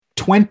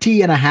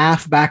20 and a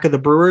half back of the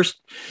Brewers.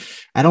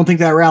 I don't think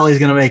that rally is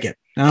going to make it.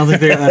 I don't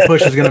think that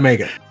push is going to make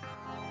it.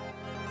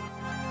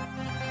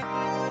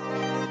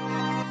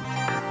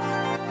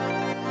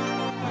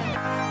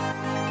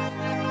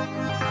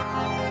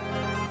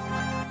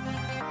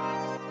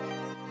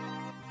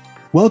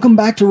 Welcome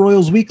back to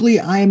Royals Weekly.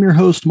 I am your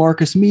host,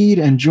 Marcus Mead,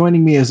 and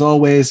joining me as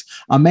always,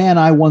 a man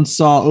I once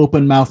saw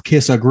open mouth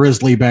kiss a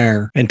grizzly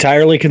bear.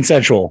 Entirely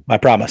consensual, I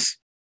promise.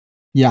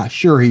 Yeah,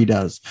 sure he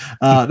does.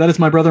 That is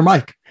my brother,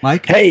 Mike.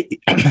 Mike? Hey,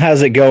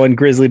 how's it going,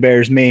 grizzly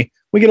bears? Me.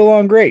 We get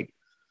along great.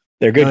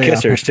 They're good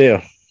kissers,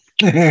 too.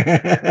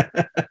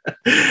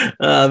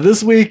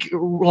 This week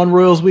on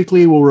Royals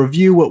Weekly, we'll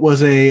review what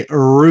was a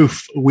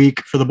roof week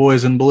for the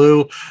boys in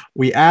blue.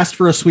 We asked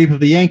for a sweep of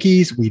the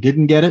Yankees. We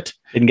didn't get it.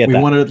 We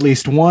wanted at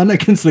least one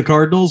against the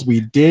Cardinals.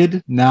 We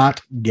did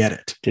not get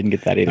it. Didn't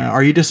get that either.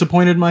 Are you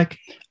disappointed, Mike?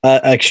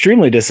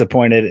 Extremely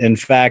disappointed. In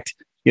fact,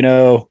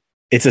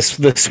 it's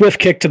the swift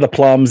kick to the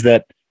plums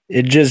that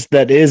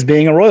is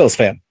being a Royals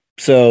fan.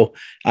 So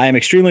I am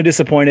extremely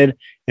disappointed.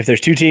 If there's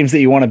two teams that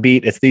you want to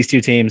beat, it's these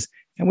two teams.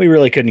 And we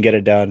really couldn't get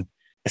it done,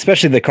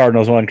 especially the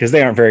Cardinals one, because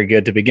they aren't very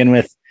good to begin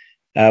with.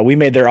 We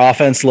made their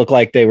offense look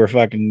like they were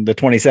fucking the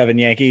 27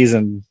 Yankees,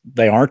 and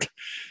they aren't.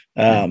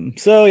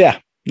 So, yeah,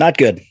 not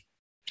good.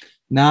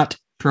 Not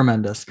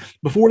tremendous.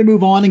 Before we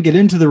move on and get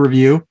into the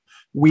review,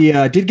 we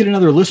did get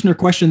another listener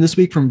question this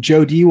week from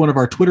Joe D, one of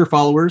our Twitter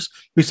followers,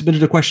 who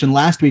submitted a question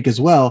last week as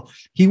well.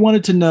 He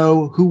wanted to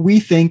know who we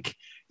think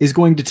is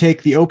going to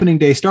take the opening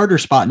day starter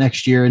spot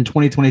next year in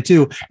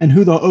 2022 and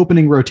who the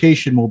opening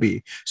rotation will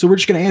be. So we're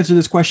just going to answer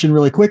this question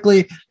really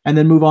quickly and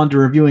then move on to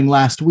reviewing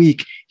last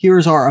week.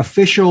 Here's our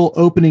official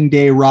opening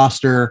day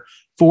roster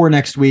for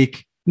next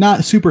week.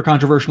 Not super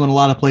controversial in a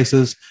lot of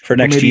places. For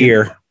next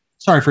year.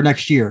 For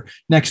next year.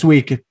 Next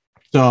week, it's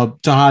a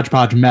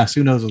hodgepodge mess.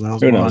 Who knows what the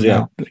hell's going on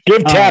now?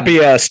 Give Tappy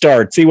a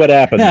start. See what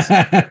happens.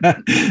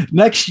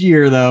 Next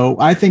year, though,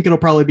 I think it'll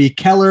probably be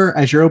Keller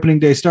as your opening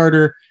day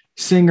starter,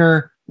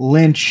 Singer,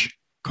 Lynch,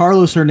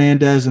 Carlos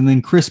Hernandez, and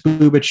then Chris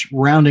Bubic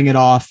rounding it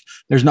off.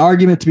 There's an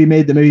argument to be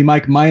made that maybe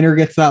Mike Minor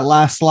gets that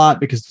last slot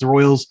because the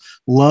Royals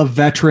love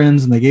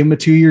veterans and they gave him a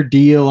 2-year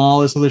deal and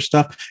all this other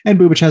stuff. And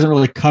Bubic hasn't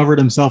really covered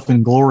himself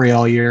in glory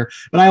all year.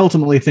 But I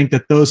ultimately think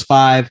that those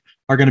five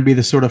are going to be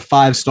the sort of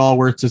five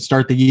stalwarts to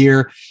start the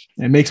year.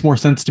 It makes more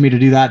sense to me to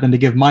do that than to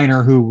give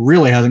Minor, who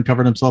really hasn't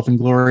covered himself in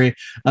glory,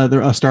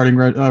 a starting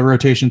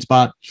rotation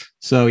spot.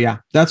 So, yeah,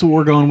 that's what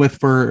we're going with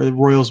for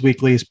Royals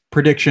Weekly's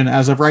prediction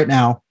as of right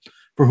now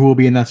for who will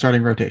be in that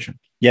starting rotation.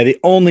 Yeah, the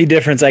only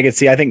difference I could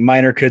see, I think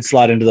Minor could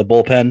slot into the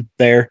bullpen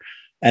there,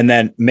 and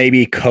then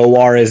maybe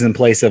Kowar is in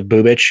place of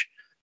Bubic,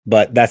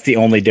 but that's the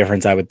only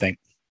difference I would think.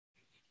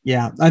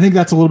 Yeah, I think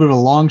that's a little bit of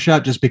a long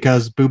shot just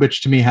because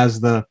Bubic to me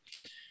has the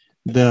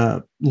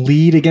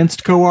lead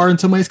against Kowar in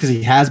some ways because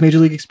he has major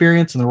league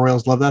experience and the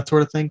Royals love that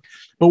sort of thing.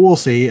 But we'll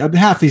see.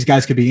 Half these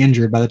guys could be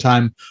injured by the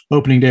time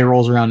opening day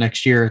rolls around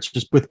next year. It's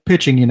just with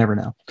pitching, you never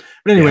know.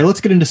 But anyway,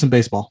 Let's get into some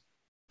baseball.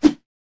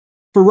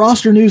 For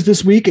roster news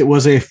this week, it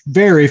was a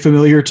very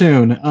familiar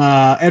tune.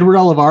 Edward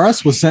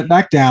Olivares was sent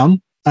back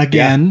down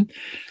again.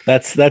 Yeah.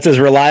 That's as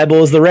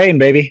reliable as the rain,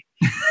 baby.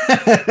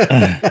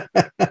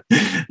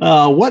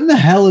 What in the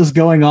hell is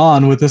going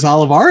on with this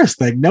Olivares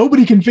thing?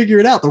 Nobody can figure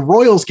it out. The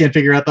Royals can't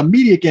figure it out. The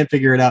media can't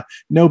figure it out.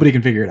 Nobody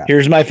can figure it out.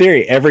 Here's my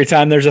theory. Every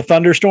time there's a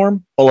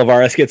thunderstorm,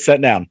 Olivares gets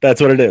sent down.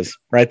 That's what it is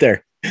right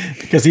there.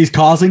 Because he's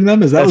causing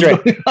them? Is that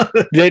That's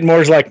right. Dayton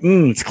Moore's like,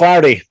 it's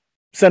cloudy.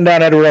 Send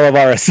down Edward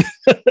Olivares.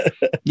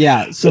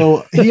 Yeah,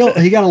 so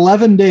he got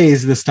 11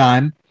 days this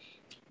time.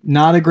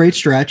 Not a great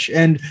stretch.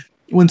 And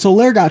when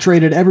Soler got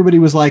traded, everybody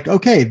was like,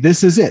 okay,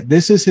 this is it.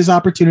 This is his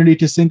opportunity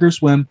to sink or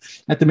swim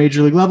at the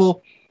major league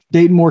level.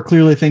 Dayton Moore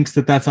clearly thinks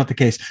that that's not the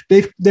case.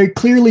 They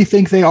clearly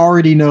think they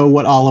already know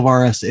what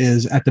Olivares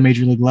is at the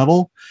major league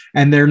level,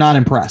 and they're not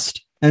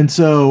impressed. And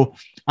so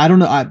I don't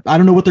know. I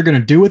don't know what they're going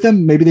to do with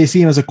him. Maybe they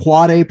see him as a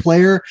quad A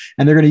player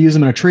and they're going to use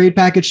him in a trade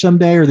package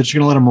someday, or they're just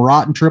going to let him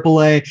rot in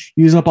AAA,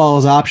 using up all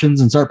his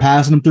options and start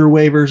passing him through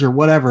waivers or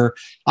whatever.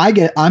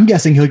 I'm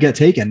guessing he'll get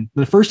taken.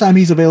 The first time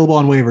he's available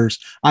on waivers,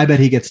 I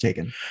bet he gets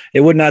taken.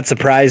 It would not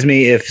surprise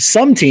me if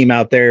some team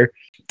out there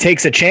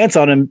takes a chance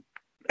on him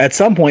at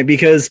some point,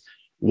 because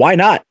why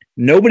not?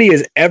 Nobody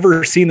has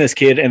ever seen this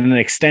kid in an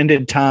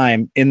extended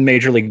time in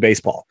Major League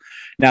Baseball.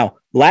 Now,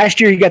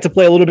 last year he got to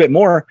play a little bit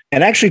more,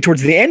 and actually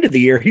towards the end of the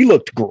year, he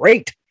looked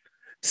great.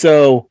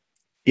 So,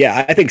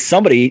 yeah, I think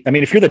somebody,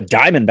 if you're the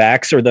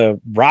Diamondbacks or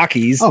the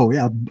Rockies. Oh,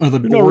 yeah. Or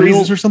the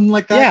Orioles or something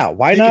like that. Yeah,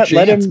 why not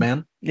let him,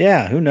 man?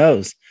 Yeah, who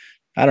knows?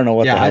 I don't know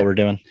what the hell we're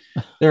doing.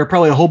 There are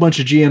probably a whole bunch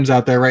of GMs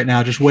out there right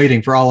now just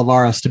waiting for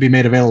Olivares to be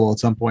made available at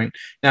some point.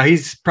 Now,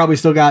 he's probably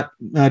still got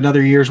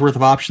another year's worth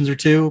of options or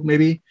two,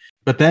 maybe.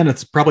 But then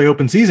it's probably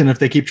open season. If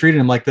they keep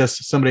treating him like this,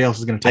 somebody else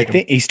is going to take him. I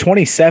think he's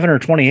 27 or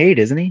 28,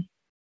 isn't he?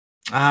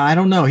 I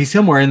don't know. He's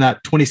somewhere in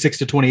that 26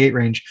 to 28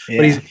 range.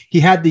 Yeah. But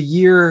he had the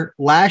year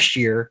last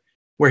year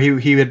where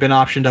he had been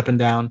optioned up and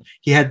down.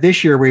 He had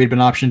this year where he'd been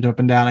optioned up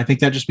and down. I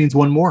think that just means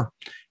one more.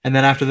 And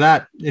then after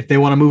that, if they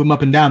want to move him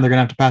up and down, they're going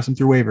to have to pass him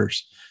through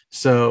waivers.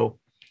 So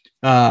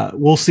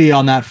we'll see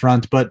on that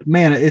front. But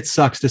man, it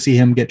sucks to see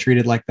him get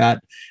treated like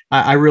that.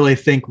 I really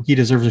think he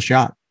deserves a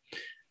shot.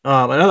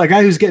 Another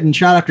guy who's getting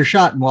shot after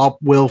shot, and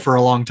will for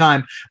a long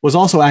time, was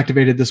also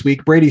activated this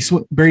week. Brady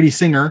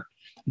Singer,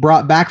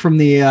 brought back from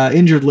the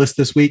injured list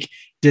this week,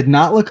 did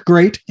not look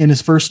great in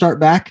his first start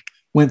back.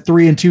 Went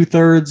 3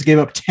 2/3, gave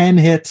up 10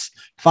 hits,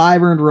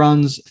 5 earned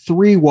runs,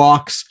 3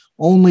 walks,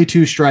 only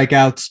 2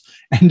 strikeouts,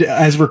 and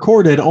as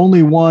recorded,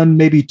 only 1,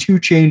 maybe 2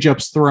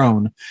 changeups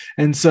thrown.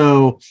 And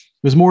so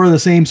it was more of the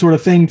same sort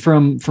of thing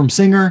from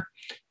Singer.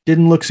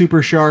 Didn't look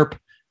super sharp.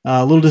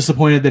 A little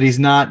disappointed that he's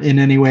not in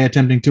any way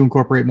attempting to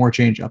incorporate more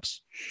changeups.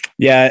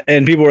 Yeah,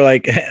 and people were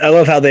like, I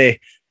love how they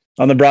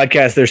on the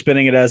broadcast they're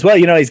spinning it as well.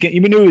 You knew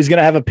he was going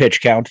to have a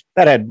pitch count.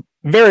 That had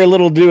very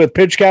little to do with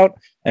pitch count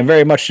and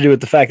very much to do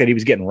with the fact that he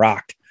was getting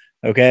rocked.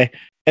 Okay,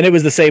 and it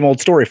was the same old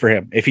story for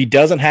him. If he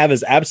doesn't have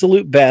his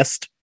absolute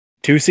best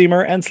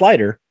two-seamer and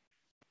slider,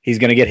 he's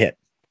going to get hit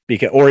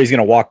or he's going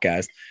to walk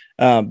guys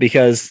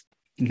because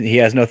he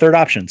has no third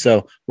option.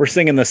 So we're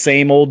singing the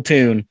same old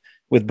tune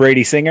with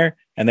Brady Singer,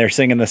 and they're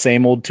singing the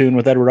same old tune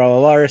with Edward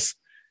Olivares,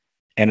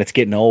 and it's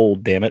getting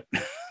old, damn it.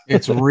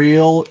 It's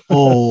real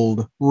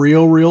old,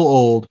 real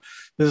old.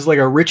 This is like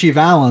a Richie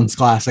Valens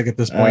classic at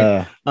this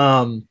point.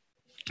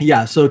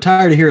 Yeah, so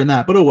tired of hearing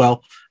that, but oh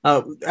well.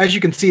 As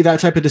you can see, that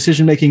type of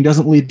decision-making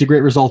doesn't lead to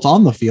great results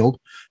on the field.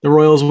 The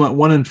Royals went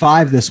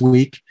 1-5 this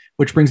week,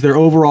 which brings their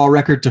overall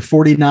record to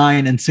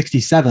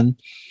 49-67.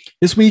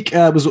 This week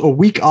was a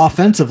week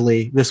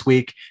offensively. This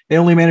week, they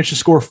only managed to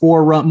score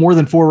more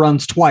than 4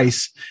 runs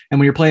twice. And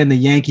when you're playing the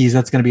Yankees,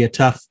 that's going to be a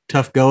tough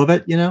go of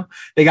it. You know,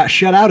 they got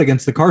shut out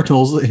against the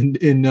Cardinals in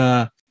 2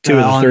 of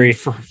the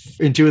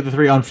 3 in 2 of the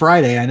 3 on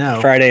Friday. I know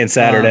Friday and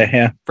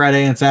Saturday.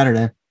 Friday and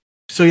Saturday.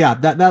 So yeah,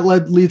 that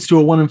leads to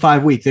a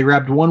 1-5 week. They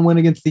grabbed 1 win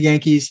against the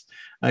Yankees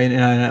in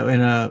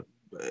a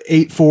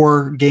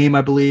 8-4 game,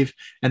 I believe,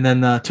 and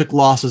then took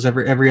losses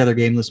every other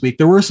game this week.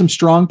 There were some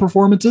strong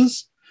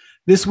performances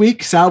this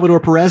week. Salvador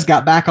Perez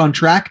got back on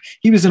track.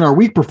 He was in our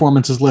week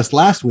performances list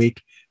last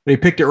week, but he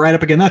picked it right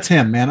up again. That's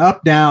him, man.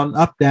 Up, down,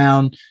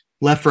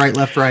 left,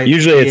 right.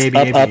 Usually it's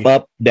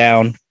up,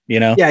 down. You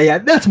know? Yeah.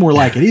 That's more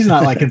like it. He's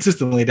not like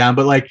consistently down,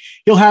 but like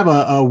he'll have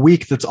a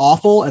week that's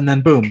awful and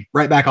then boom,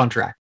 right back on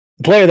track.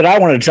 The player that I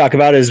wanted to talk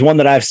about is one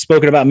that I've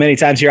spoken about many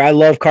times here. I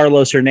love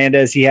Carlos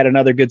Hernandez. He had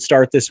another good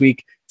start this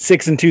week.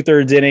 6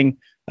 2/3 inning,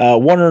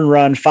 1 earned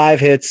run, 5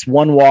 hits,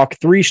 1 walk,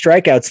 3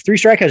 strikeouts. 3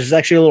 strikeouts is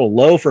actually a little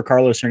low for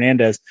Carlos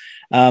Hernandez.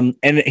 And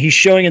he's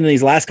showing in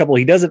these last couple,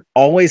 he doesn't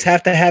always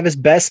have to have his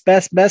best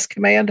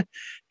command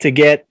to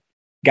get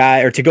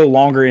to go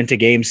longer into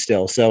games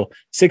still. So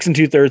 6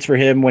 2/3 for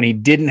him when he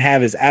didn't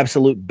have his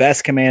absolute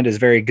best command is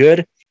very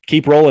good.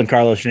 Keep rolling,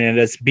 Carlos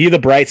Hernandez. Be the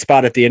bright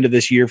spot at the end of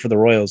this year for the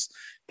Royals.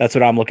 That's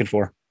what I'm looking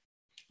for.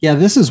 Yeah,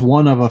 this is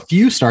one of a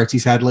few starts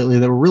he's had lately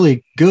that were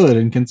really good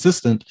and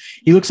consistent.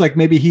 He looks like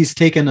maybe he's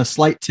taken a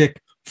slight tick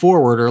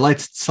forward or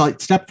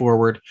slight step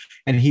forward,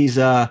 and he's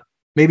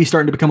maybe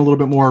starting to become a little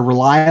bit more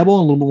reliable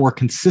and a little bit more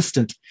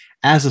consistent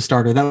as a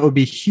starter. That would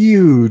be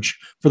huge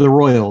for the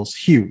Royals.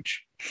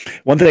 Huge.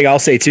 One thing I'll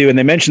say too, and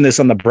they mentioned this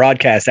on the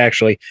broadcast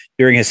actually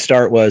during his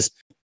start, was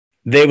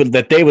they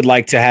would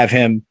like to have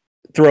him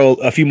throw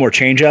a few more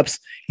changeups.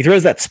 He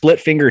throws that split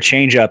finger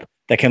changeup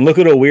that can look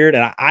a little weird,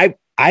 and I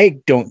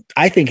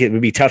think it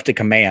would be tough to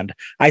command.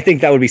 I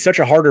think that would be such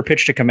a harder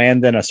pitch to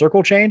command than a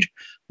circle change,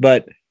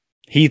 but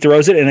he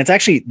throws it and it's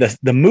actually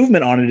the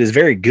movement on it is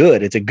very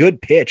good. It's a good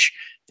pitch.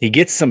 He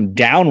gets some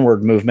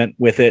downward movement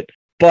with it,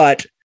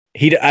 but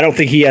I don't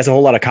think he has a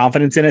whole lot of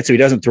confidence in it. So he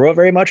doesn't throw it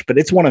very much, but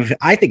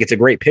I think it's a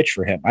great pitch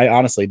for him. I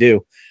honestly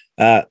do.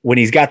 When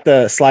he's got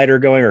the slider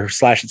going it's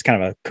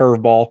kind of a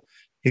curveball.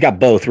 He's got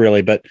both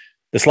really, but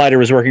the slider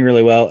was working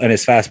really well and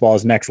his fastball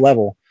is next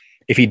level.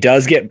 If he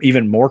does get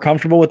even more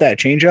comfortable with that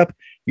changeup,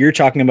 you're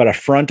talking about a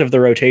front of the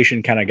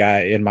rotation kind of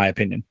guy, in my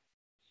opinion.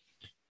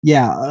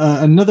 Yeah,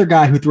 another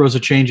guy who throws a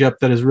changeup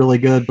that is really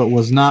good, but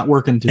was not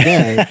working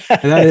today.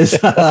 And that is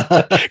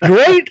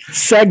great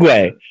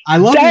segue. I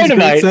love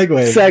Dynamite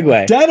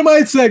segue.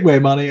 Dynamite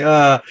segue, money.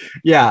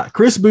 Yeah,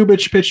 Kris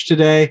Bubic pitched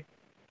today.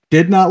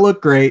 Did not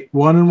look great.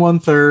 1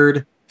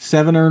 1/3,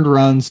 7 earned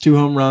runs, 2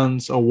 home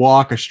runs, a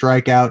walk, a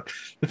strikeout.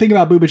 The thing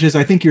about Bubic is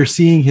I think you're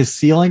seeing his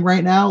ceiling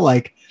right now.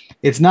 Like,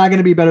 it's not going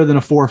to be better than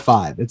a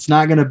 4-5. It's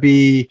not going to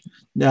be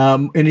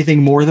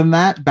anything more than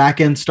that,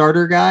 back-end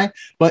starter guy.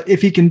 But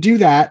if he can do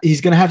that,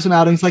 he's going to have some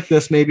outings like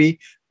this maybe.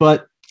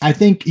 But I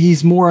think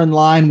he's more in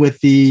line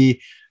with the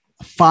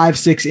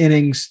 5-6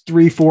 innings,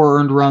 3-4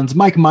 earned runs,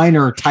 Mike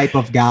Minor type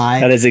of guy.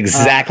 That is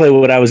exactly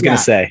what I was going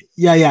to say.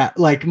 Yeah.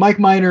 Like Mike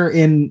Minor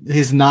in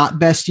his not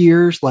best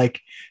years,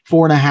 like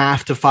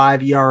 4.5 to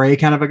 5 ERA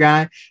kind of a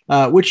guy,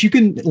 which you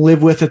can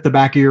live with at the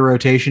back of your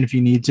rotation if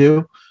you need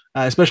to.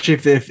 Especially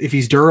if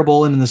he's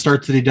durable and in the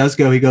starts that he does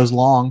go, he goes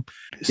long.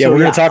 Yeah, we're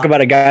going to talk about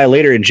a guy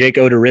later in Jake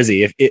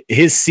Odorizzi. If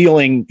his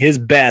ceiling, his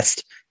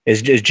best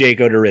is just Jake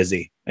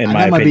Odorizzi. In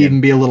my opinion, might even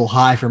be a little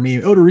high for me.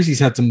 Odorizzi's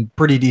had some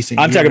pretty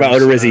decent. I'm talking about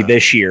Odorizzi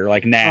this year,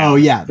 like now. Oh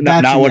yeah,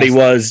 not what he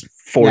was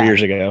 4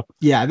 years ago.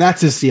 Yeah,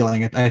 that's his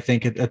ceiling, I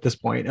think, at this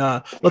point.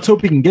 Let's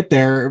hope he can get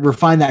there,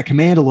 refine that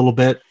command a little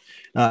bit,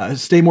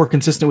 stay more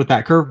consistent with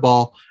that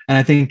curveball, and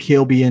I think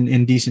he'll be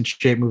in decent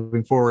shape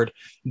moving forward.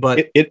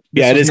 But it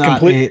is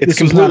complete. It's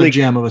completely not a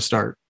gem of a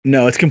start.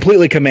 No, it's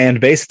completely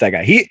command based. That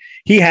guy,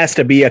 he has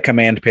to be a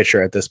command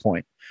pitcher at this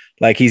point.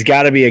 Like, he's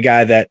got to be a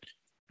guy that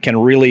can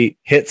really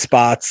hit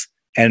spots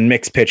and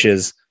mix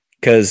pitches.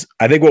 Because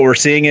I think what we're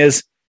seeing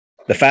is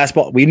the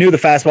fastball. We knew the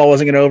fastball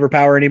wasn't going to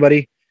overpower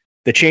anybody.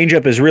 The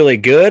changeup is really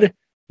good,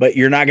 but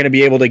you're not going to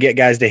be able to get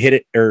guys to hit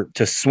it or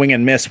to swing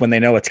and miss when they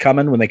know it's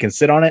coming, when they can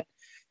sit on it.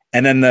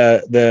 And then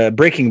the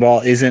breaking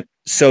ball isn't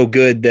so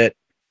good that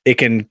it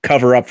can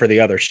cover up for the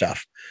other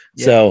stuff.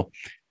 Yeah. So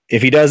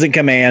if he doesn't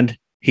command,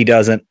 he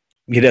doesn't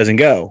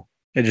go.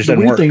 It just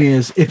doesn't work. The weird thing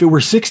is, if it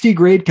were 60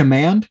 grade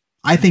command,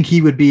 I think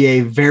he would be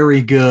a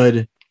very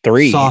good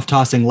soft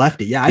tossing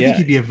lefty. Yeah, I think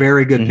he'd be a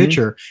very good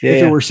pitcher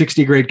if it were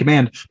 60 grade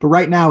command. But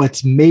right now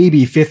it's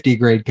maybe 50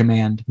 grade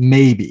command,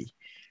 maybe.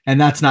 And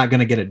that's not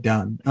going to get it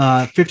done.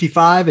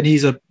 55, and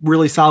he's a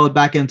really solid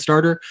back end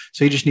starter.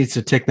 So he just needs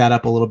to tick that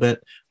up a little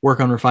bit, work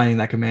on refining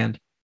that command,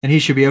 and he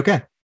should be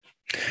okay.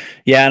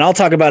 Yeah, and I'll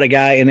talk about a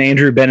guy in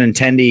Andrew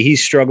Benintendi. He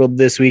struggled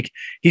this week.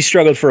 He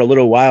struggled for a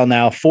little while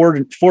now.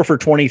 4 for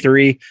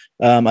 23,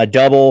 a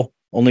double,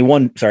 only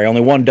one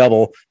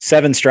double,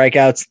 7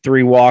 strikeouts,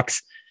 3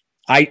 walks.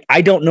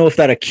 I don't know if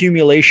that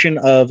accumulation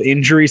of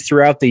injuries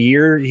throughout the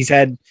year, he's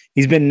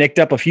been nicked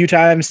up a few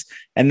times,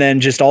 and then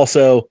just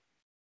also,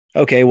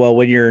 okay, well,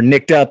 when you're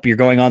nicked up, you're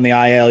going on the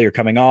IL, you're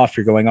coming off,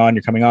 you're going on,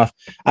 you're coming off.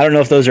 I don't know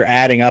if those are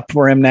adding up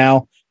for him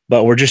now,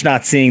 but we're just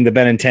not seeing the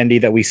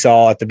Benintendi that we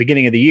saw at the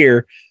beginning of the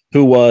year,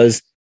 who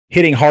was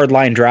hitting hard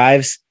line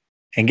drives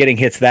and getting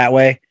hits that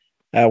way.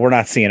 We're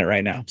not seeing it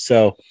right now.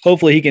 So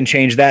hopefully he can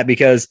change that,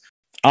 because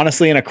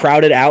honestly, in a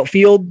crowded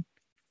outfield,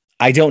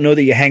 I don't know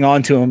that you hang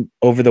on to him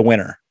over the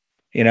winter.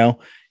 You know,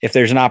 if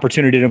there's an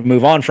opportunity to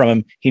move on from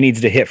him, he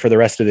needs to hit for the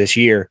rest of this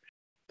year.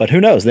 But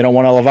who knows? They don't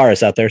want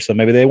Olivares out there, so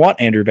maybe they want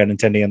Andrew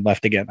Benintendi in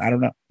left again. I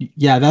don't know.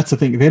 Yeah, that's the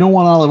thing. If they don't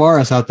want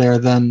Olivares out there,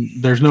 then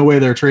there's no way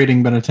they're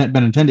trading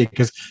Benintendi,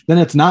 because then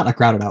it's not a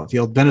crowded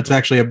outfield. Then it's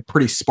actually a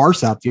pretty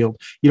sparse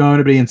outfield. You don't have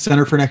anybody in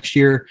center for next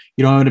year.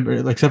 You don't have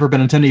anybody, except for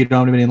Benintendi, you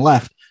don't have anybody in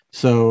left.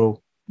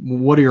 So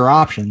what are your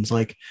options?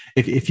 Like,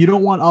 if you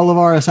don't want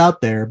Olivares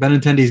out there,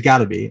 Benintendi's got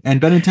to be. And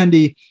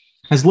Benintendi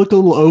has looked a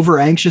little over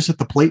anxious at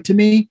the plate to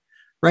me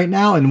right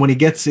now. And when he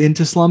gets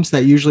into slumps,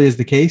 that usually is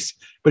the case.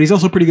 But he's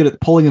also pretty good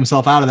at pulling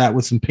himself out of that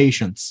with some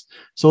patience.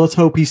 So let's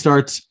hope he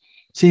starts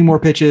seeing more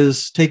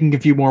pitches, taking a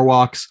few more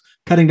walks,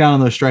 cutting down on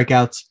those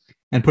strikeouts,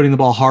 and putting the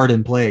ball hard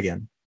in play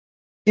again.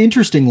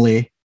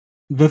 Interestingly,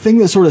 the thing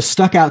that sort of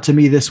stuck out to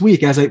me this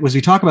week as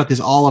we talk about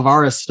this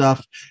Olivares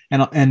stuff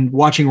and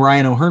watching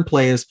Ryan O'Hearn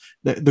play, is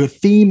the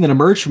theme that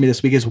emerged for me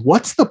this week is,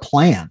 what's the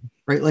plan,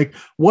 right? Like,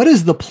 what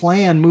is the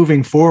plan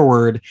moving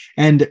forward?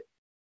 And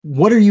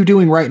what are you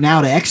doing right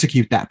now to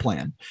execute that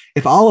plan?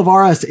 If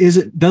Olivares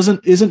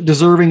isn't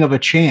deserving of a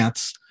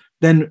chance,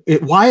 then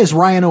why is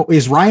Ryan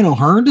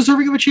O'Hearn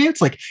deserving of a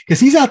chance? Like, because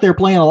he's out there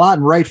playing a lot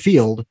in right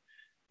field,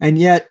 and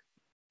yet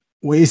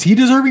is he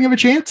deserving of a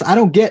chance? I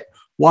don't get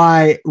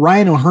why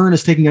Ryan O'Hearn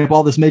is taking up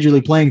all this major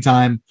league playing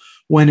time,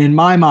 when in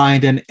my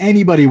mind and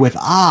anybody with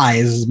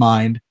eyes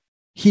mind,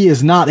 he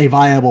is not a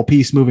viable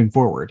piece moving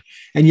forward.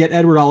 And yet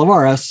Edward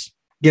Olivares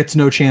gets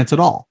no chance at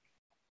all.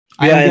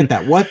 I don't get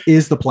that. What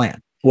is the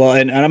plan? Well,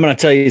 and I'm going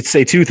to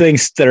say 2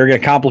 things that are going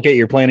to complicate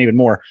your plan even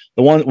more.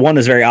 The one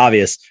is very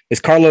obvious. Is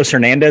Carlos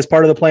Hernandez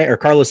part of the plan, or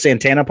Carlos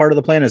Santana part of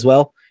the plan as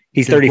well?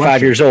 He's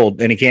 35 years old,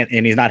 and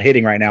he's not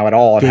hitting right now at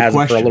all, and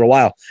hasn't for a little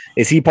while.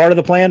 Is he part of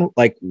the plan?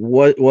 Like,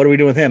 what are we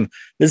doing with him?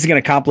 This is going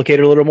to complicate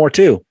it a little more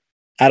too.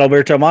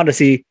 Adalberto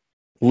Mondesi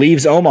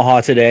leaves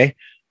Omaha today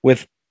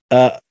with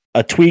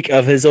a tweak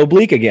of his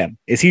oblique again.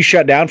 Is he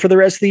shut down for the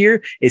rest of the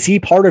year? Is he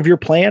part of your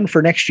plan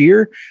for next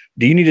year?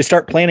 Do you need to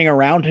start planning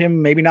around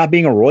him, maybe not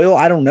being a Royal?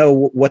 I don't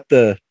know what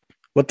the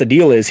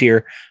deal is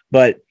here,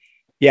 but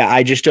yeah,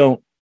 I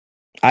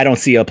don't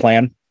see a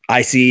plan.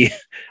 I see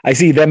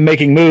them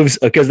making moves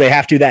because they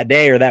have to that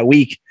day or that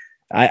week.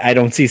 I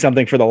don't see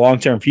something for the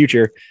long-term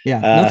future.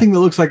 Yeah. Nothing that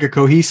looks like a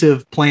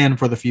cohesive plan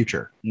for the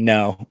future.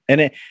 No.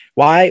 And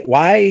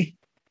why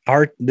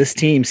this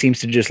team seems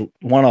to just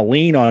want to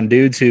lean on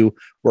dudes who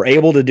were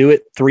able to do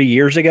it 3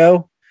 years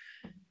ago.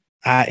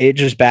 It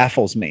just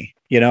baffles me.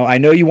 You know, I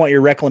know you want your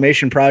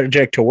reclamation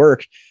project to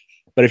work,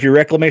 but if your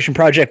reclamation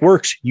project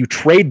works, you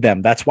trade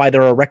them. That's why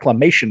they're a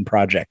reclamation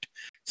project.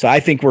 So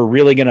I think we're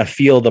really going to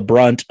feel the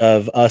brunt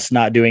of us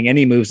not doing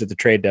any moves at the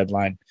trade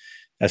deadline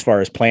as far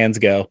as plans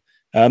go.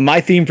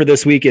 My theme for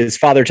this week is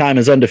Father Time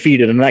is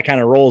undefeated, and that kind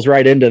of rolls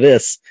right into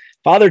this.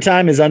 Father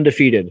Time is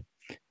undefeated.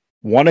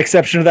 One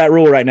exception to that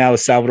rule right now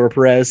is Salvador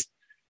Perez,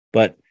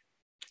 but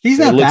he's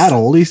not that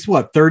old. He's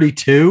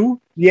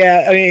 32?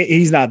 Yeah, I mean,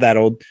 he's not that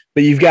old,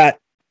 but you've got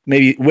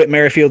maybe Whit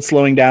Merrifield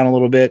slowing down a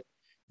little bit.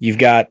 You've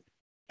got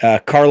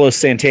Carlos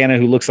Santana,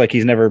 who looks like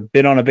he's never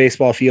been on a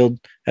baseball field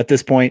at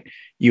this point.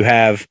 You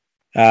have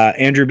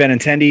Andrew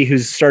Benintendi,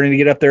 who's starting to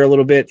get up there a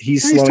little bit.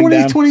 He's slowing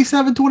down.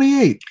 27,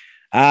 28.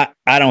 I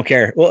don't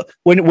care. Well,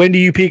 when do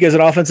you peak as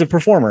an offensive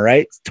performer,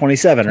 right?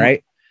 27,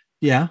 right?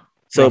 Yeah.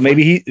 So roughly.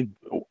 maybe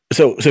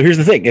so here's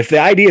the thing. If the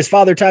idea is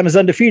Father Time is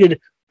undefeated,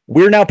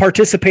 we're now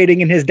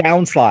participating in his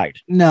downslide.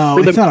 No,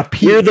 it's not a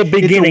peak. We're the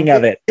beginning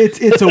of it.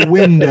 It's a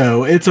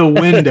window. It's a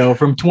window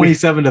from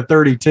 27 to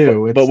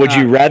 32. But would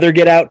you rather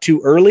get out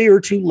too early or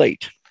too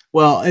late?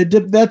 Well,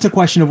 that's a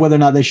question of whether or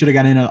not they should have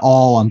gotten in at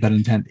all on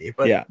Benintendi.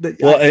 But yeah,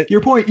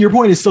 your point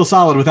is still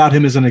solid without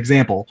him as an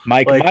example.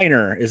 Mike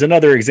Minor is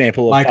another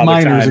example of Mike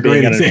Minor is a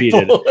great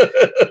example.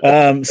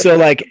 So,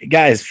 like,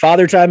 guys,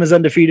 Father Time is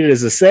undefeated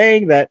is a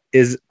saying that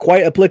is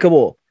quite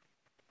applicable.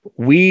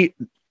 We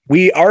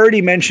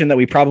already mentioned that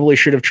we probably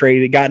should have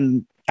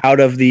gotten out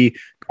of the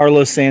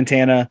Carlos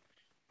Santana,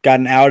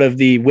 gotten out of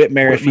the Whit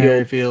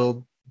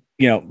Merrifield,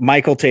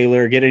 Michael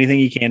Taylor, get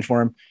anything you can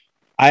for him.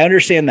 I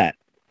understand that.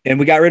 And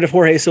we got rid of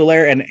Jorge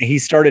Soler and he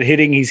started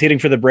hitting. He's hitting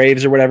for the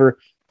Braves or whatever.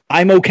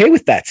 I'm okay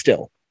with that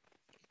still.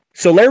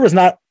 Soler was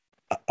not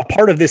a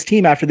part of this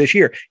team after this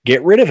year.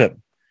 Get rid of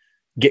him.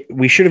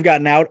 We should have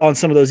gotten out on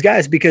some of those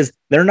guys because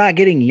they're not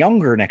getting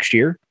younger next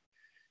year.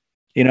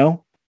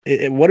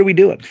 What are we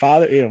doing,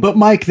 Father? But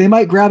Mike, they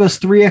might grab us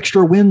 3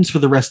 extra wins for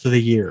the rest of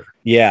the year.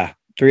 Yeah,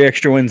 3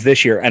 extra wins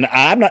this year, and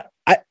I'm not.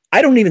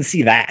 I don't even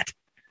see that.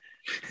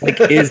 Like,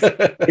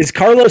 is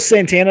Carlos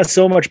Santana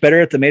so much better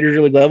at the major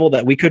league level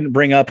that we couldn't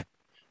bring up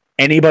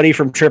anybody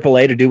from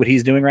AAA to do what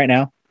he's doing right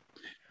now?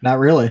 Not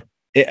really.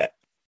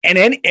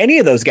 And any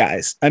of those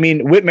guys. I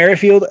mean, Whit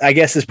Merrifield, I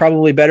guess, is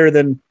probably better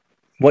than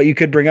what you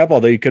could bring up.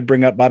 Although you could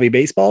bring up Bobby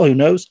Baseball, who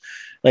knows?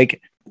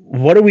 Like,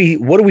 what are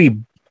we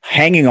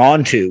hanging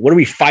on to? What are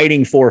we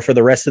fighting for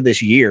the rest of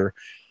this year?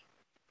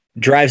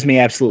 Drives me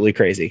absolutely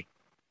crazy.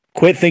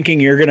 Quit thinking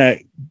you're gonna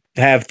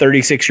have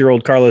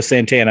 36-year-old Carlos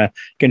Santana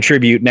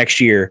contribute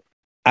next year.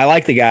 I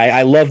like the guy.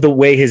 I love the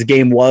way his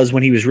game was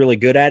when he was really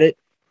good at it,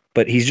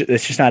 but it's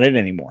just not it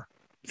anymore.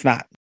 It's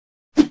not.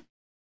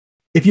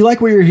 If you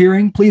like what you're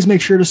hearing, please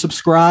make sure to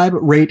subscribe,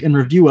 rate, and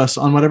review us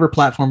on whatever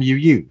platform you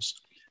use.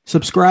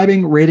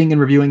 Subscribing, rating,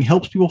 and reviewing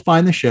helps people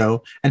find the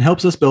show and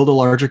helps us build a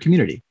larger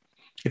community.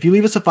 If you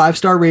leave us a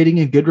 5-star rating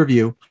and good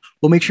review,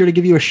 we'll make sure to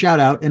give you a shout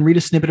out and read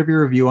a snippet of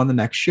your review on the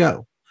next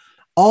show.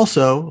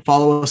 Also,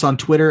 follow us on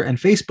Twitter and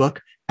Facebook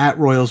at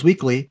Royals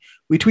Weekly.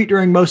 We tweet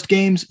during most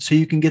games, so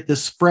you can get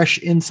this fresh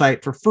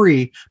insight for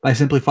free by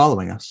simply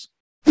following us.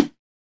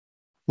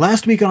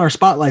 Last week on our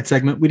Spotlight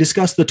segment, we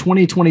discussed the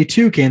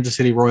 2022 Kansas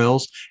City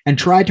Royals and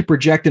tried to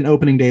project an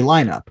opening day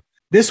lineup.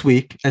 This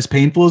week, as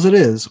painful as it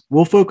is,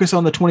 we'll focus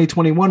on the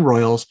 2021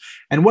 Royals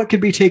and what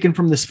could be taken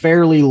from this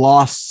fairly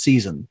lost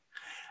season.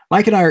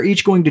 Mike and I are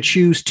each going to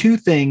choose 2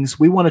 things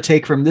we want to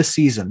take from this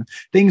season,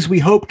 things we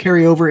hope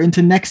carry over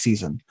into next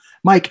season.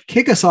 Mike,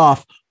 kick us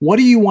off. What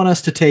do you want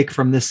us to take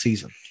from this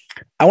season?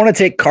 I want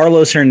to take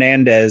Carlos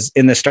Hernandez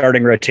in the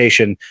starting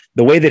rotation,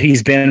 the way that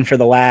he's been for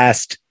the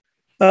last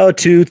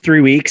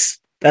 2-3 weeks.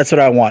 That's what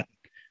I want.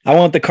 I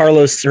want the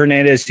Carlos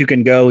Hernandez who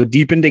can go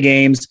deep into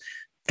games,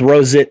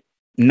 throws it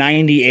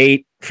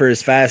 98 for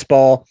his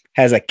fastball,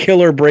 has a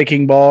killer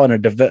breaking ball,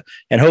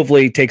 and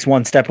hopefully takes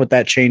one step with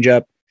that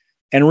changeup,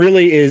 and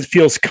really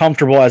feels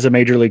comfortable as a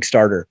major league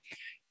starter.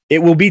 It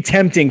will be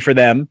tempting for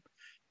them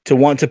to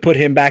want to put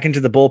him back into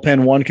the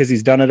bullpen, 1, because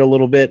he's done it a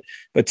little bit,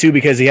 but 2,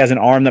 because he has an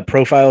arm that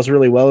profiles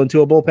really well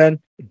into a bullpen.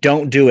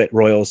 Don't do it,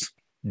 Royals.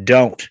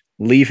 Don't.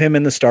 Leave him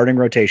in the starting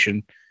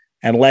rotation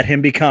and let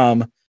him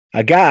become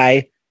a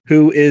guy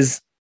who is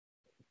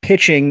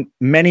pitching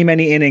many,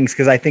 many innings,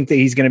 because I think that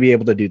he's going to be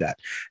able to do that.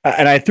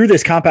 And I threw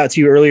this comp out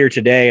to you earlier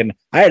today, and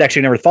I had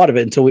actually never thought of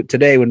it until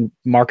today when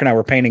Mark and I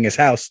were painting his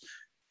house.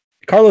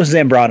 Carlos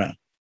Zambrano.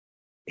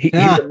 He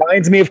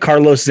reminds me of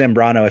Carlos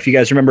Zambrano. If you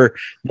guys remember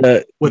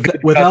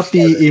without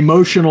the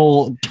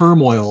emotional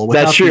turmoil,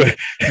 without that's true.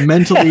 The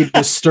mentally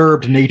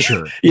disturbed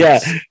nature. Yeah.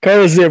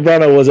 Carlos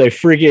Zambrano was a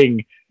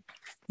freaking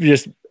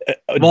just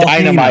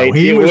dynamite.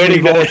 He was a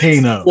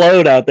volcano.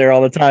 Explode out there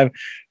all the time.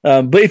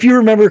 But if you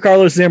remember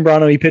Carlos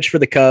Zambrano, he pitched for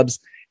the Cubs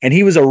and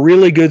he was a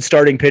really good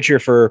starting pitcher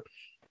for,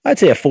 I'd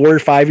say, a 4 or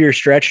 5 year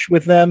stretch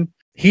with them.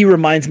 He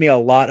reminds me a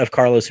lot of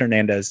Carlos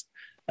Hernandez.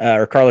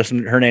 Carlos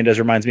Hernandez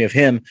reminds me of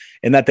him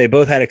in that they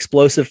both had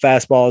explosive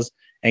fastballs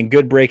and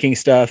good breaking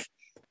stuff.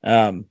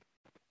 But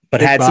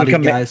big had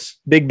some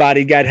big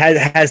bodied guy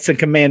has some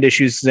command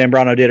issues.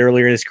 Zambrano did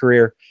earlier in his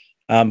career,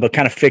 but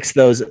kind of fixed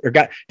those or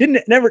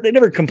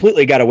never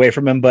completely got away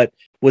from him, but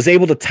was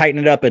able to tighten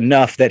it up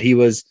enough that he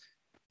was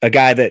a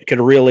guy that could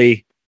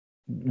really,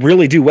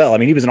 really do well. I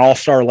mean, he was an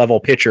all-star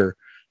level pitcher,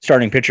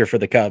 starting pitcher for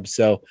the Cubs.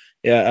 So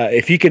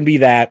if he can be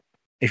that,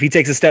 if he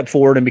takes a step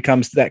forward and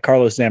becomes that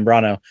Carlos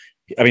Zambrano,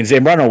 I mean,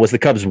 Zambrano was the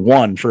Cubs'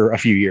 1 for a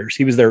few years.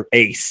 He was their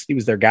ace. He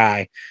was their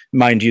guy.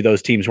 Mind you,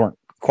 those teams weren't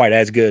quite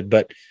as good,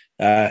 but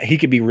he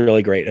could be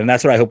really great. And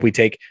that's what I hope we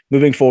take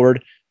moving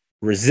forward.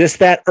 Resist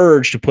that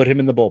urge to put him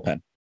in the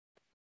bullpen.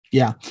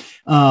 Yeah.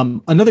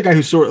 Another guy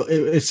who's sort of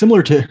is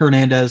similar to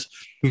Hernandez,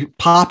 who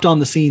popped on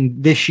the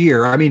scene this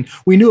year. I mean,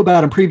 we knew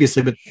about him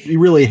previously, but he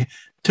really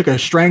took a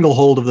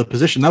stranglehold of the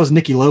position. That was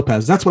Nicky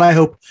Lopez. That's what I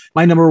hope.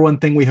 My number one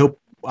thing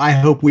I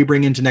hope we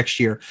bring into next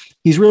year.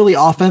 He's really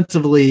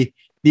offensively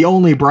the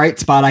only bright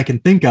spot I can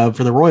think of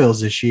for the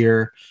Royals this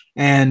year.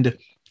 And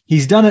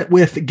he's done it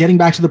with getting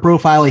back to the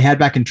profile he had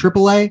back in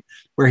AAA,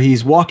 where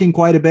he's walking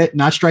quite a bit,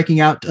 not striking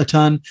out a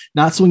ton,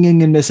 not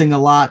swinging and missing a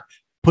lot,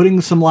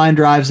 putting some line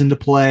drives into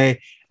play,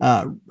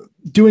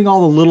 doing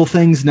all the little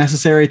things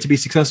necessary to be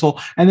successful,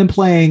 and then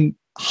playing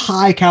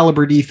high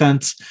caliber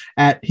defense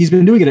he's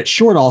been doing it at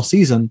short all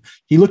season.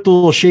 He looked a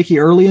little shaky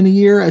early in the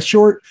year at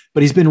short,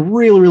 but he's been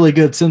really, really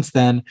good since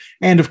then.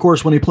 And of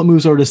course, when he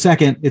moves over to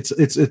second,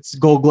 it's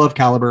Gold Glove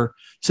caliber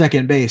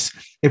second base.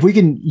 If we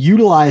can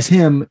utilize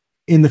him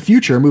in the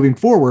future, moving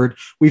forward,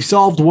 we've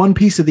solved one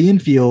piece of the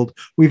infield.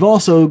 We've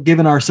also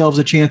given ourselves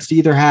a chance to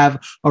either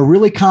have a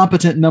really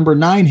competent number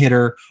 9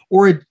 hitter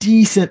or a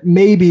decent,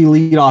 maybe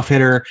leadoff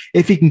hitter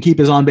if he can keep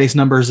his on-base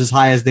numbers as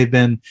high as they've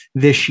been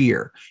this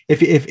year. If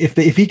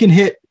he can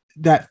hit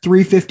that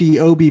 350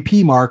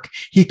 OBP mark,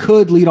 he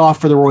could lead off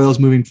for the Royals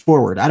moving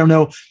forward. I don't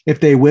know if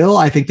they will.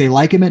 I think they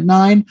like him at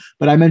 9,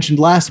 but I mentioned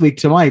last week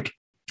to Mike,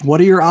 what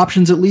are your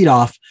options at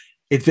leadoff?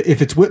 If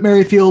it's Whit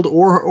Merrifield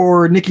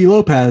or Nicky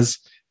Lopez,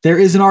 there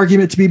is an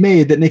argument to be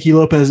made that Nicky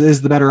Lopez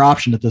is the better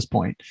option at this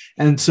point.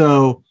 And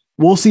so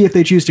we'll see if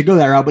they choose to go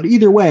that route. But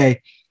either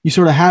way, you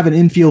sort of have an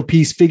infield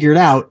piece figured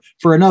out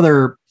for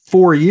another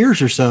 4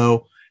 years or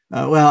so.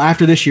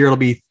 After this year, it'll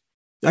be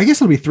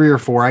 3 or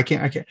 4. I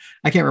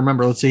can't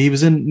remember. Let's see. He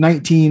was in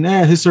 19.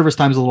 His service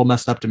time's a little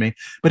messed up to me,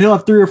 but he'll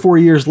have 3 or 4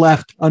 years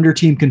left under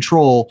team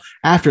control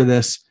after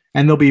this.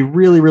 And they'll be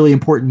really, really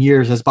important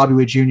years as Bobby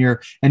Witt Jr.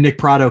 and Nick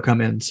Pratto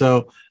come in.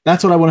 So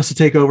that's what I want us to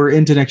take over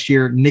into next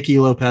year. Nicky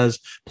Lopez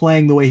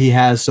playing the way he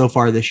has so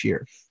far this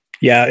year.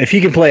 Yeah. If he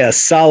can play a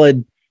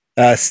solid,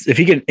 if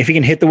he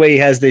can hit the way he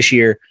has this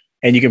year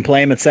and you can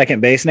play him at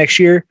second base next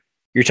year,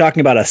 you're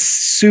talking about a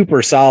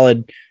super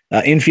solid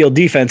infield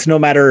defense, no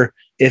matter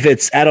if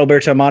it's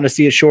Adalberto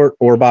Mondesi at short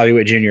or Bobby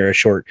Witt Jr. at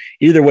short.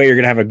 Either way, you're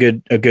going to have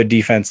a good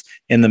defense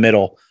in the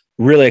middle.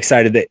 Really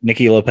excited that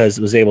Nicky Lopez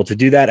was able to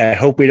do that. I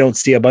hope we don't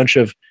see a bunch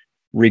of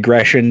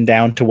regression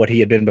down to what he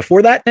had been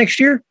before that next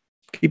year.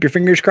 Keep your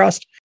fingers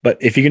crossed. But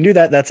if you can do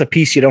that, that's a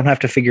piece you don't have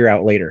to figure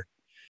out later.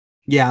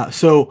 Yeah.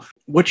 So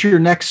what's your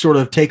next sort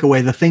of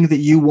takeaway? The thing that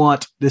you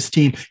want this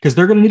team, because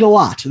they're going to need a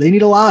lot. They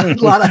need a lot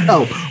of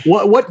help.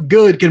 What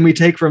good can we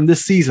take from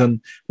this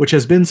season, which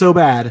has been so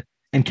bad,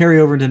 and carry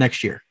over into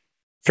next year?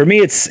 For me,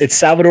 it's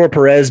Salvador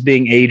Perez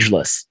being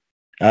ageless.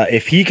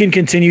 If he can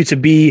continue to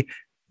be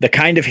the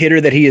kind of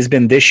hitter that he has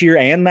been this year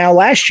and now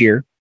last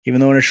year,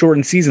 even though in a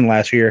shortened season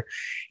last year,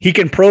 he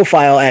can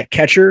profile at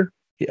catcher.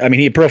 I mean,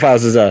 he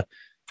profiles as a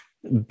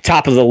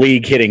top of the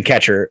league hitting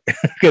catcher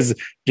because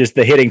just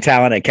the hitting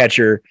talent at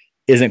catcher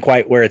isn't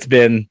quite where it's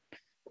been,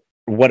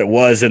 what it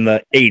was in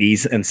the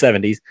 80s and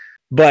 70s.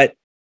 But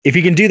if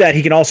he can do that,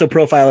 he can also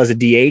profile as a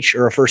DH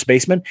or a first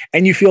baseman,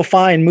 and you feel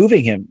fine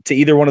moving him to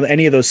either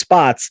any of those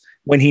spots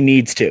when he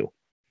needs to,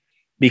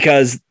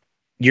 because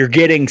you're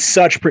getting as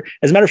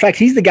a matter of fact,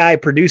 he's the guy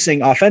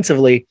producing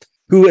offensively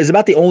who is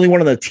about the only one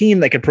on the team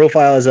that could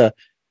profile as a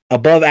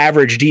above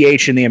average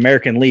DH in the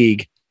American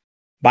League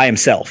by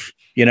himself,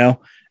 you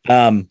know?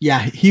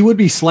 He would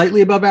be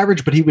slightly above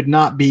average, but he would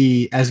not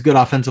be as good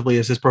offensively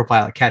as his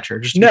profile at catcher.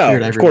 Just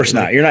no, of course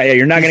not. You're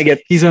not going to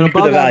get. He's an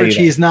above average.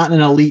 He's not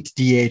an elite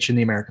DH in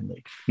the American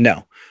League.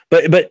 No,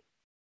 but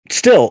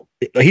still,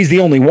 he's the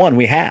only one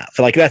we have.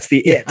 Like that's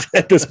the it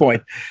at this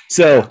point.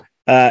 So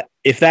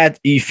if that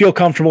you feel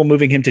comfortable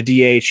moving him to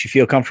DH, you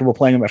feel comfortable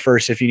playing him at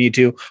first if you need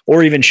to,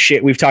 or even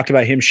we've talked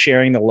about him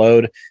sharing the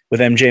load with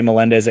MJ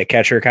Melendez at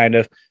catcher. Kind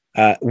of.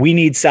 We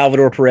need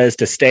Salvador Perez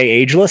to stay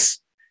ageless.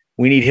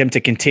 We need him to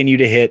continue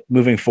to hit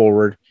moving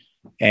forward.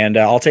 And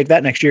I'll take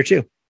that next year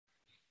too.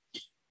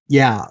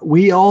 Yeah.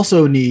 We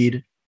also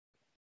need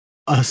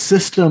a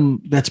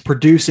system that's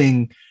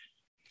producing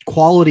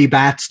quality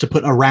bats to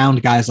put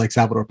around guys like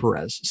Salvador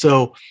Perez.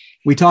 So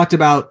we talked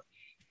about,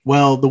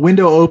 the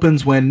window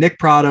opens when Nick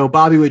Pratto,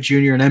 Bobby Witt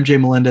Jr., and MJ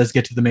Melendez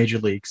get to the major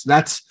leagues.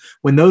 That's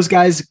when those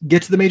guys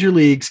get to the major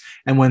leagues.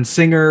 And when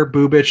Singer,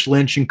 Bubic,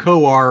 Lynch, and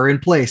Kowar are in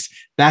place,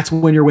 that's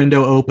when your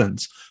window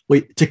opens.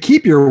 To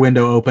keep your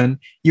window open,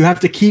 you have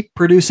to keep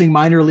producing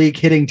minor league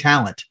hitting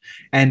talent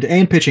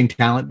and pitching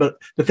talent. But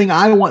the thing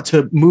I want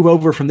to move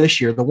over from this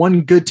year, the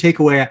one good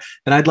takeaway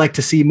that I'd like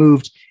to see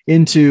moved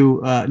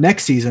into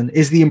next season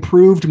is the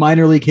improved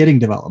minor league hitting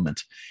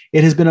development.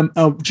 It has been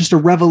just a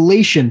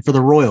revelation for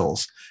the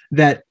Royals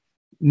that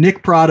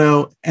Nick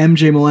Pratto,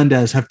 MJ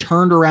Melendez have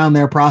turned around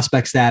their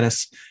prospect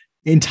status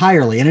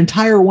entirely, an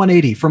entire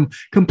 180 from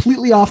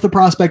completely off the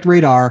prospect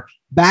radar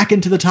back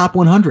into the top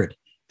 100.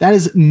 That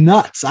is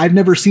nuts. I've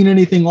never seen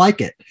anything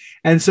like it.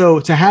 And so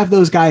to have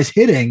those guys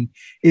hitting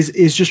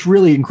is just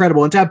really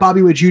incredible. And to have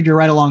Bobby Witt Jr.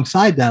 right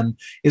alongside them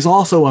is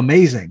also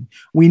amazing.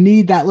 We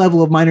need that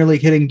level of minor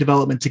league hitting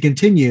development to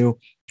continue,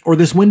 or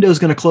this window is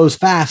going to close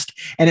fast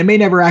and it may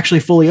never actually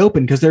fully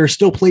open because there are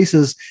still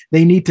places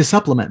they need to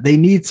supplement. They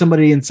need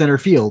somebody in center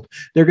field.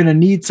 They're going to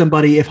need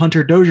somebody if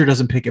Hunter Dozier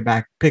doesn't pick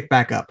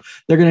back up.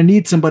 They're going to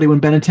need somebody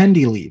when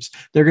Benintendi leaves.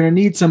 They're going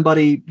to need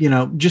somebody,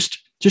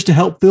 just to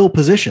help fill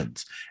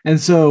positions. And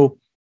so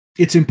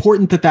it's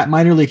important that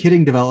minor league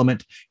hitting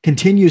development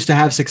continues to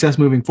have success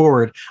moving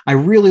forward. I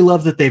really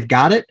love that they've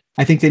got it.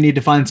 I think they need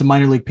to find some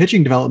minor league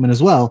pitching development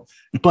as well.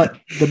 But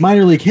the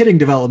minor league hitting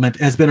development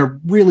has been a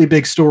really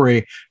big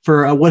story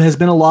for what has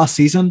been a lost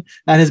season.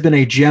 That has been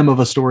a gem of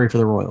a story for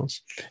the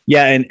Royals.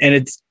 Yeah.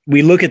 And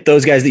we look at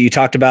those guys that you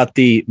talked about,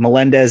 the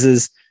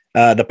Melendezes,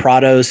 the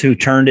Prados, who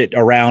turned it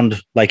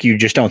around like you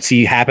just don't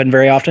see happen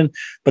very often.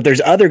 But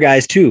there's other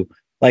guys too,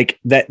 like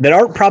that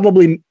aren't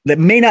probably, that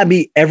may not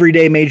be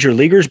everyday major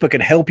leaguers, but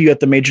can help you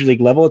at the major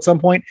league level at some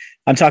point.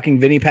 I'm talking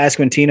Vinny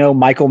Pasquantino,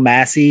 Michael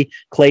Massey,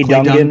 Clay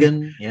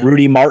Dungan, yeah.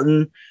 Rudy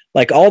Martin,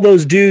 like all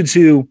those dudes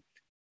who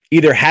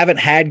either haven't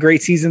had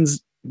great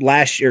seasons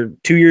last year,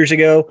 2 years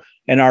ago,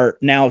 and are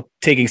now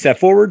taking step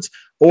forwards,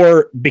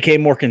 or became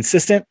more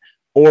consistent,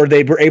 or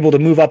they were able to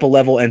move up a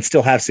level and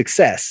still have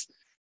success.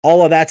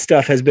 All of that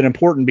stuff has been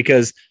important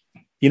because,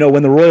 you know,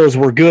 when the Royals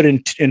were good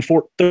in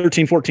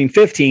 13, 14,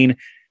 15,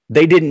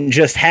 they didn't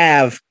just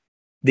have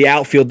the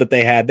outfield that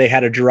they had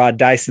a Gerard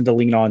Dyson to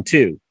lean on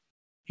too.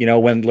 You know,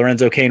 when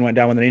Lorenzo Cain went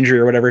down with an injury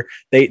or whatever,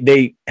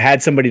 they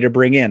had somebody to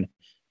bring in.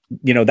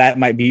 You know, that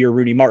might be your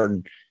Rudy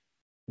Martin.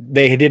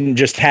 They didn't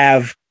just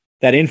have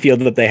that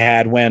infield that they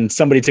had when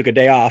somebody took a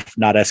day off,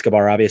 not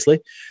Escobar, obviously,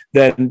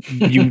 then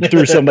you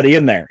threw somebody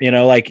in there. You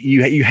know, like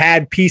you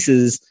had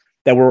pieces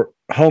that were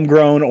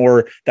homegrown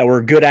or that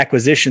were good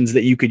acquisitions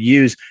that you could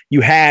use. You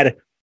had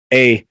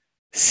a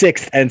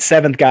 6th and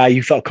 7th guy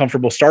you felt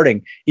comfortable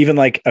starting, even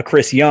like a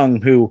Chris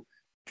Young, who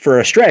for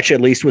a stretch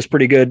at least was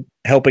pretty good,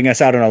 helping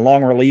us out in a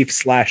long relief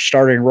 /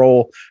 starting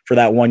role for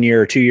that 1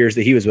 year or 2 years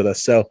that he was with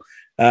us. So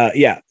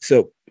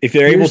so if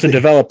they're able to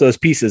develop those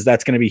pieces,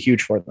 that's going to be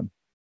huge for them.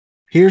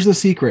 Here's the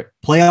secret.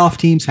 Playoff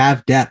teams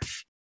have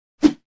depth.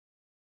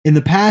 In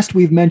the past,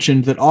 we've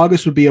mentioned that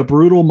August would be a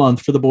brutal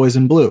month for the boys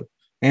in blue.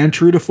 And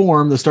true to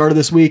form, the start of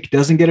this week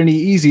doesn't get any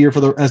easier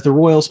as the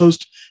Royals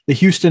host the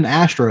Houston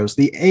Astros,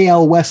 the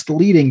AL West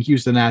leading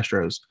Houston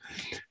Astros.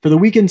 For the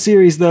weekend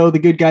series, though, the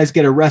good guys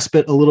get a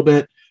respite a little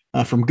bit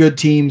from good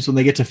teams when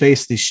they get to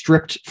face the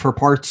stripped for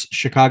parts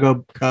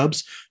Chicago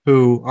Cubs,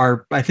 who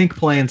are, I think,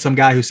 playing some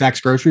guy who sacks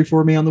grocery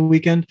for me on the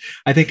weekend.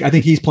 I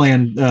think he's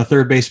playing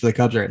third base for the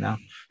Cubs right now.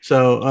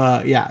 So,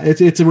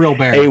 it's a real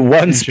bear. A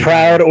once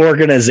proud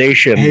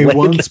organization.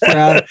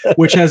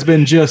 Which has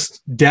been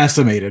just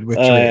decimated with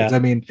trades. Yeah. I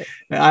mean,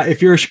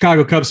 if you're a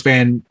Chicago Cubs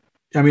fan,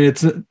 I mean,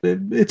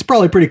 it's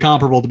probably pretty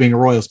comparable to being a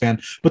Royals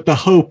fan, but the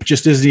hope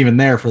just isn't even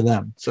there for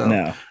them.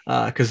 So,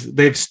 because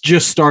they've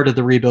just started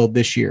the rebuild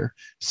this year.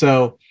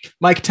 So,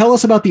 Mike, tell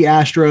us about the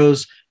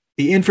Astros,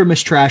 the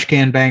infamous trash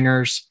can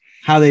bangers.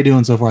 How are they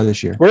doing so far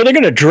this year? Well, they're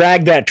going to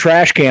drag that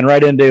trash can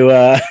right into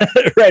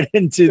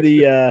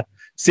the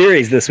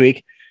series this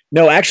week.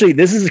 No, actually,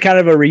 this is kind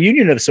of a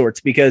reunion of sorts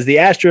because the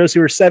Astros,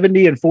 who are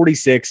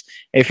 70-46,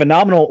 a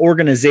phenomenal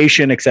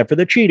organization, except for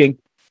the cheating.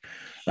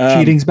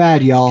 Cheating's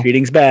bad, y'all.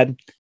 Cheating's bad.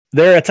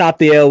 They're atop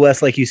the AL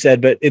West, like you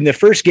said. But in the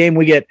first game,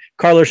 we get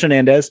Carlos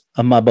Hernandez,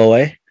 my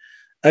boy,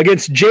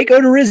 against Jake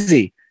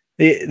Odorizzi,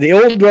 the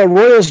old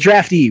Royals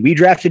draftee. We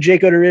drafted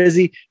Jake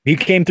Odorizzi. He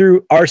came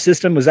through our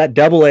system, was at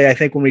AA, I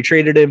think, when we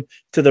traded him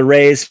to the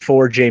Rays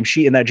for James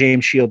in that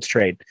James Shields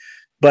trade.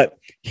 But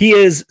he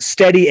is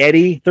steady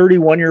Eddie,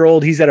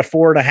 31-year-old. He's at a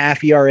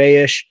 4.5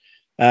 ERA-ish.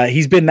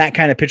 He's been that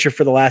kind of pitcher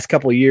for the last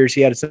couple of years.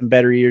 He had some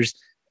better years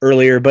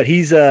earlier, but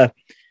he's a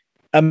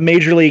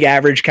major league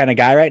average kind of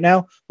guy right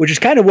now, which is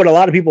kind of what a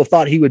lot of people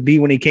thought he would be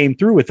when he came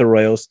through with the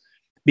Royals,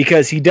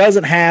 because he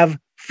doesn't have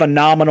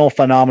phenomenal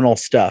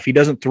stuff. He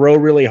doesn't throw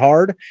really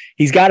hard.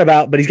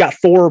 But he's got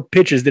 4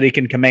 pitches that he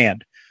can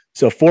command.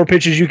 So 4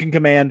 pitches you can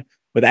command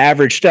with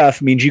average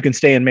stuff means you can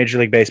stay in Major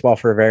League Baseball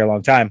for a very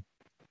long time.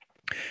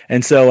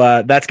 And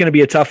so that's going to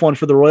be a tough one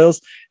for the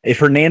Royals. If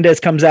Hernandez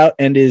comes out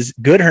and is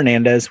good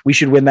Hernandez, we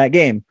should win that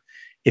game.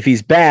 If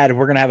he's bad,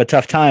 we're going to have a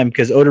tough time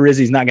because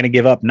Odorizzi's not going to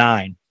give up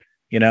 9,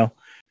 you know.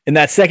 In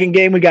that second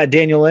game, we got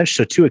Daniel Lynch,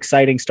 so 2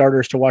 exciting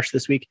starters to watch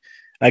this week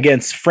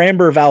against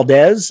Framber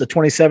Valdez, a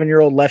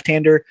 27-year-old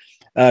left-hander.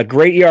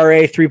 Great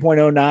ERA,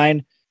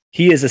 3.09.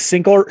 He is a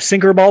sinker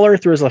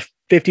baller, throws a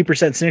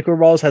 50% sinker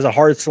balls, has a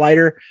hard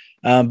slider,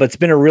 but it's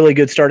been a really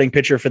good starting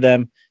pitcher for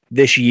them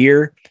this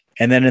year.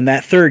 And then in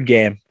that third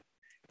game,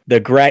 the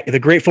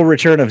grateful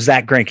return of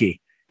Zach Greinke.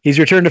 He's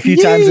returned a few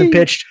times and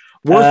pitched.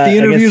 Worth the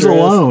interviews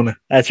alone.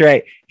 That's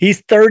right.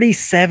 He's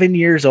 37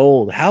 years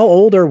old. How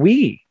old are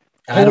we?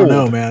 I don't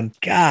know, man.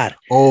 God.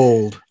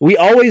 Old. We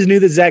always knew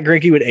that Zach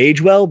Greinke would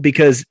age well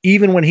because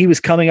even when he was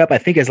coming up, I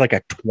think as like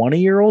a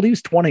 20-year-old, he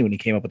was 20 when he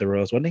came up with the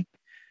Royals, wasn't he?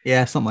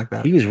 Yeah, something like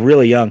that. He was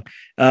really young.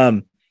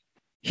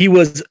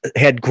 He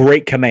had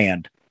great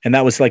command. And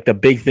that was like the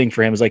big thing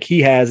for him, was like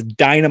he has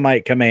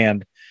dynamite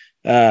command.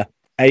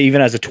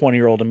 Even as a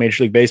 20-year-old in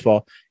Major League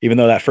Baseball, even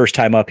though that first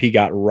time up, he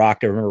got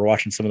rocked. I remember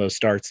watching some of those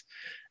starts.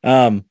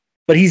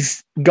 But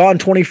he's gone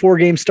 24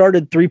 games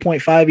started,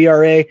 3.5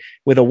 ERA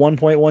with a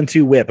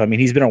 1.12 whip. I mean,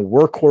 he's been a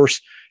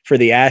workhorse for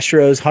the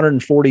Astros,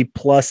 140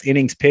 plus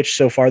innings pitched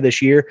so far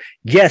this year.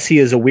 Yes, he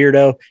is a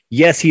weirdo.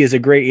 Yes, he is a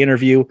great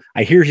interview.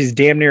 I hear he's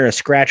damn near a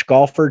scratch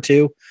golfer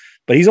too,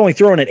 but he's only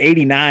throwing at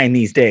 89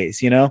 these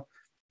days, you know?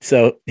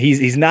 So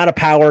he's not a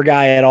power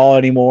guy at all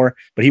anymore,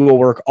 but he will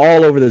work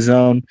all over the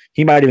zone.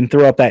 He might even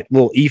throw up that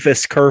little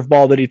eephus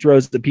curveball that he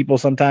throws to people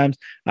sometimes.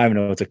 I don't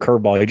know. It's a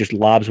curveball. He just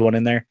lobs one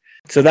in there.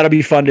 So that'll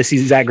be fun to see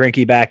Zach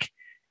Greinke back.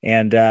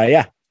 And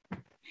yeah.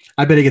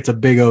 I bet he gets a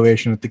big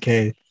ovation with the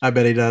K. I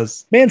bet he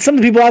does. Man, some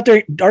of the people out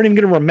there aren't even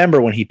going to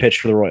remember when he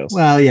pitched for the Royals.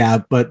 Well, yeah,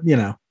 but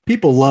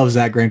people love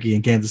Zach Greinke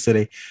in Kansas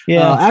City.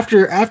 Yeah.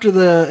 After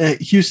the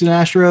Houston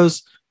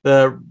Astros,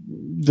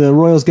 the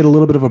Royals get a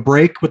little bit of a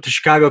break with the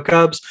Chicago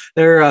Cubs.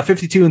 They're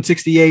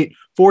 52-68,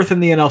 fourth in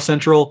the NL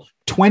Central,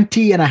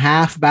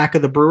 20.5 back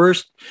of the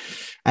Brewers.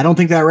 I don't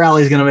think that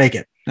rally is going to make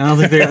it. I don't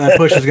think that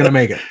push is going to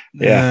make it.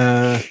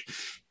 Yeah.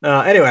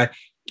 Anyway,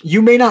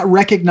 you may not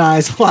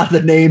recognize a lot of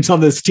the names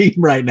on this team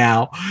right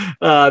now.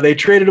 They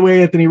traded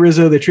away Anthony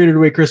Rizzo. They traded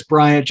away Chris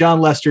Bryant.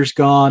 John Lester's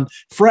gone.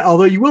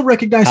 Although you will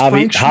recognize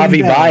Frank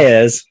Javi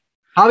Baez.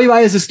 Javi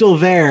Baez is still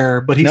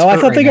there, but he's I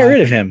thought they got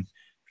rid of him.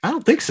 I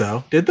don't think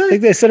so. Did they? I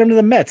think they sent him to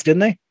the Mets,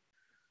 didn't they?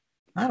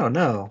 I don't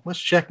know. Let's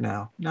check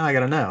now. Now I got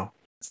to know.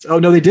 Oh,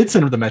 no, they did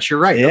send him to the Mets. You're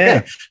right. Yeah.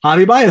 Okay.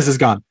 Javi Baez is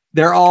gone.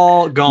 They're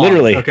all gone.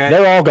 Literally. Okay.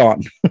 They're all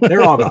gone.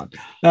 They're all gone.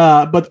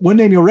 But one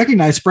name you'll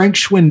recognize, Frank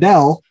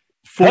Schwindel,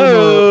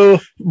 former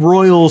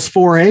Royals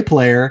 4A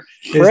player,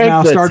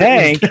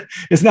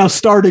 is now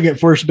starting at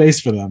first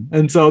base for them.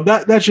 And so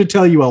that should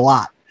tell you a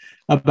lot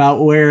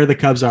about where the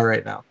Cubs are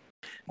right now.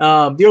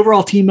 The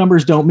overall team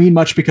numbers don't mean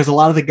much because a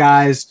lot of the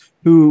guys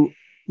who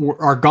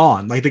are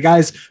gone, like the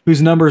guys who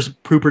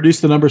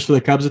produce the numbers for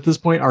the Cubs at this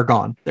point are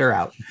gone. They're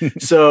out.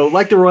 So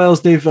like the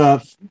Royals, they've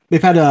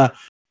had a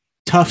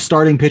tough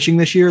starting pitching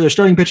this year. Their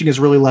starting pitching has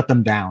really let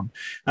them down.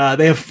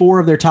 They have 4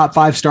 of their top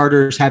 5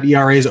 starters have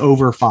ERAs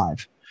over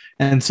 5.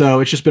 And so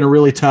it's just been a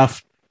really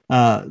tough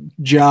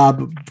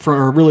job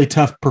for a really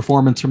tough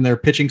performance from their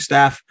pitching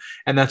staff.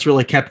 And that's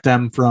really kept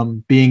them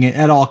from being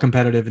at all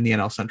competitive in the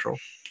NL Central.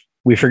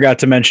 We forgot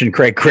to mention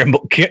Craig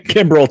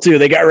Kimbrell too.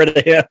 They got rid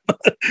of him.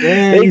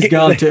 Yeah, he's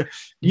gone too.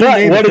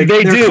 But what did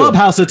they do?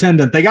 Clubhouse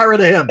attendant. They got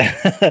rid of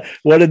him.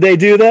 What did they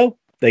do though?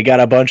 They got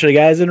a bunch of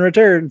guys in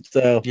return.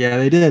 So yeah,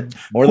 they did.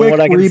 More than what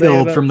I can say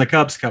rebuild from the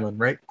Cubs coming,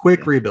 right?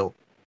 Quick rebuild.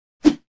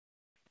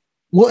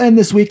 We'll end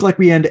this week like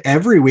we end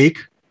every week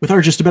with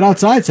our Just About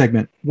Outside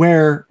segment,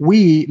 where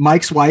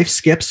Mike's wife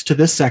skips to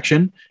this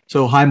section.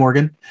 So hi,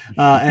 Morgan.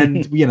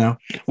 And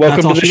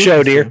welcome to the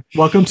show, dear.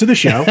 Welcome to the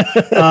show.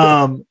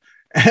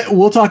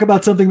 We'll talk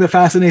about something that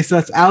fascinates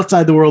us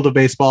outside the world of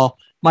baseball.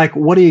 Mike,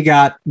 what do you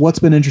got? What's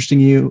been interesting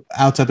you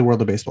outside the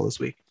world of baseball this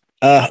week?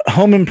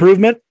 Home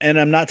Improvement. And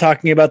I'm not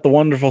talking about the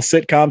wonderful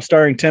sitcom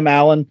starring Tim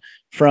Allen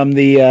from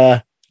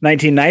the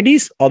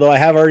 1990s, although I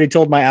have already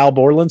told my Al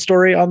Borland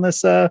story on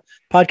this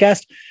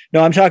podcast.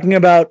 No, I'm talking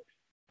about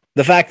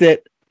the fact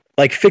that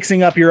like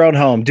fixing up your own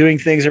home, doing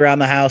things around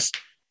the house.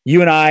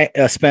 You and I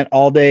spent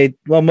all day,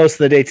 most of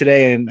the day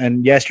today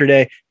and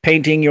yesterday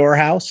painting your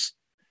house.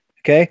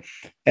 Okay.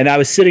 And I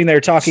was sitting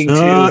there talking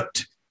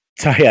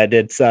sorry, I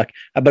did suck,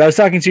 but I was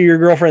talking to your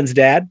girlfriend's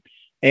dad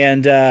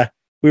and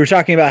we were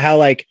talking about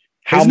how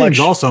his much name's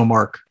also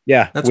Mark.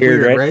 Yeah. That's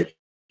weird, right?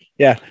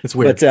 Yeah. It's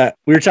weird. But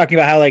we were talking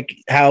about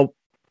how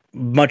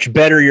much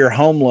better your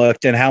home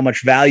looked and how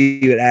much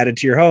value it added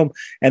to your home.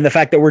 And the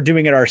fact that we're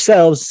doing it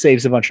ourselves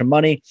saves a bunch of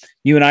money.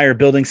 You and I are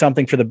building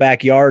something for the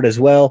backyard as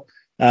well.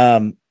 I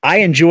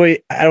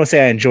don't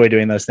say I enjoy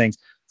doing those things.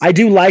 I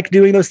do like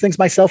doing those things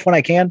myself when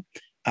I can.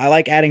 I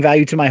like adding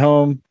value to my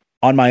home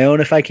on my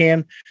own if I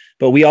can.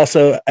 But we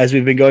also, as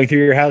we've been going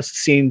through your house,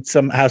 seen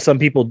how some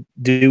people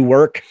do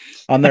work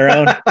on their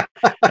own.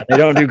 They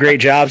don't do great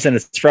jobs, and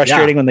it's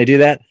frustrating when they do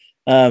that.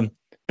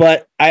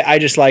 But I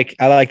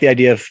like the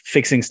idea of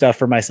fixing stuff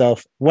for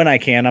myself when I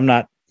can. I'm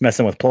not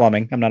messing with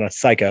plumbing. I'm not a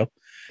psycho.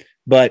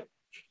 But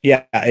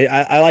yeah,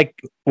 I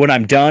like when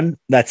I'm done,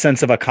 that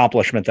sense of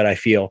accomplishment that I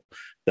feel.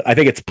 I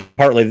think it's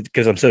partly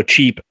because I'm so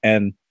cheap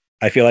and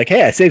I feel like,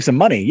 hey, I saved some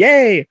money.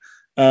 Yay.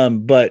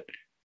 But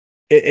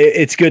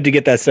it's good to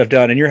get that stuff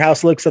done. And your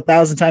house looks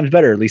 1,000 times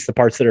better, at least the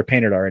parts that are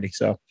painted already.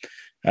 So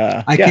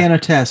I can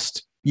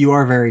attest you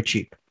are very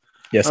cheap.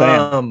 Yes,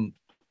 I am.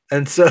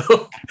 And so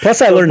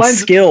plus I learned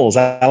skills.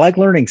 I like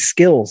learning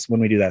skills when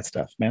we do that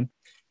stuff, man.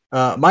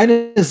 Mine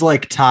is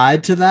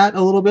tied to that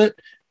a little bit.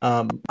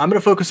 I'm going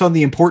to focus on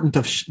the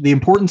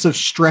importance of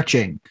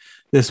stretching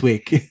this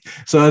week.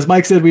 So as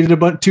Mike said, we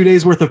did 2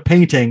 days worth of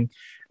painting.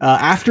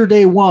 After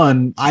day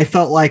 1, I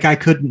felt like I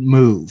couldn't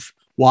move.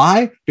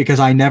 Why? Because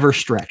I never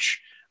stretch.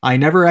 I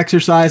never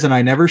exercise and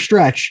I never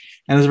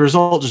stretch. And as a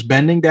result, just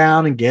bending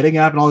down and getting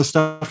up and all this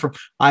stuff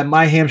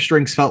my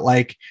hamstrings felt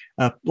like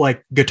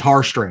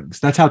guitar strings.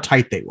 That's how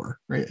tight they were.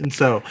 Right. And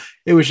so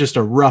it was just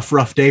a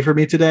rough day for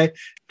me today,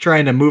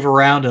 trying to move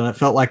around. And it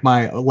felt like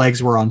my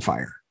legs were on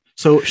fire.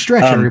 So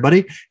stretch,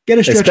 everybody. Get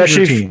a stretch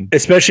routine.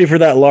 Especially for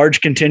that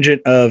large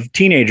contingent of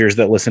teenagers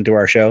that listen to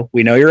our show.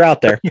 We know you're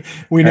out there.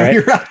 We know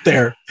you're out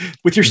there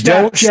with your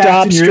Don't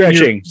stop and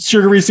stretching. Your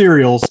sugary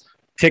cereals.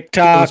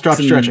 TikTok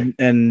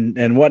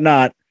and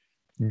whatnot.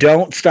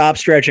 Don't stop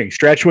stretching.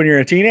 Stretch when you're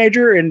a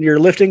teenager in your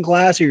lifting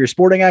class or your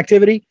sporting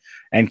activity,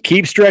 and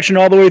keep stretching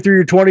all the way through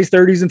your 20s,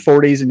 30s, and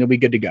 40s, and you'll be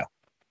good to go.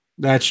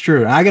 That's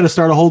true. I got to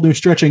start a whole new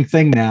stretching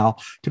thing now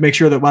to make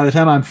sure that by the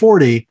time I'm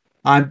 40,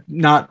 I'm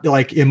not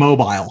like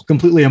immobile,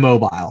 completely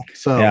immobile.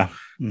 So Yeah.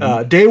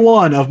 Mm-hmm. Day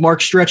one of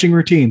Mark's stretching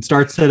routine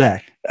starts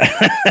today.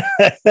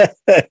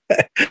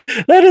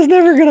 That is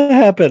never going to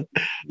happen.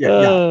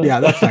 Yeah,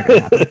 that's not going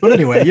to happen. But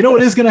anyway, you know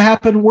what is going to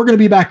happen? We're going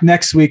to be back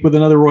next week with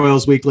another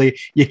Royals Weekly.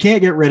 You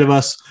can't get rid of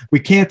us. We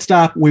can't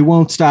stop. We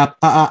won't stop.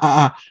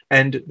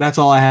 And that's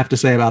all I have to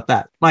say about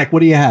that. Mike,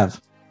 what do you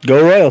have?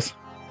 Go Royals.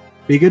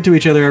 Be good to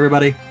each other,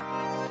 everybody.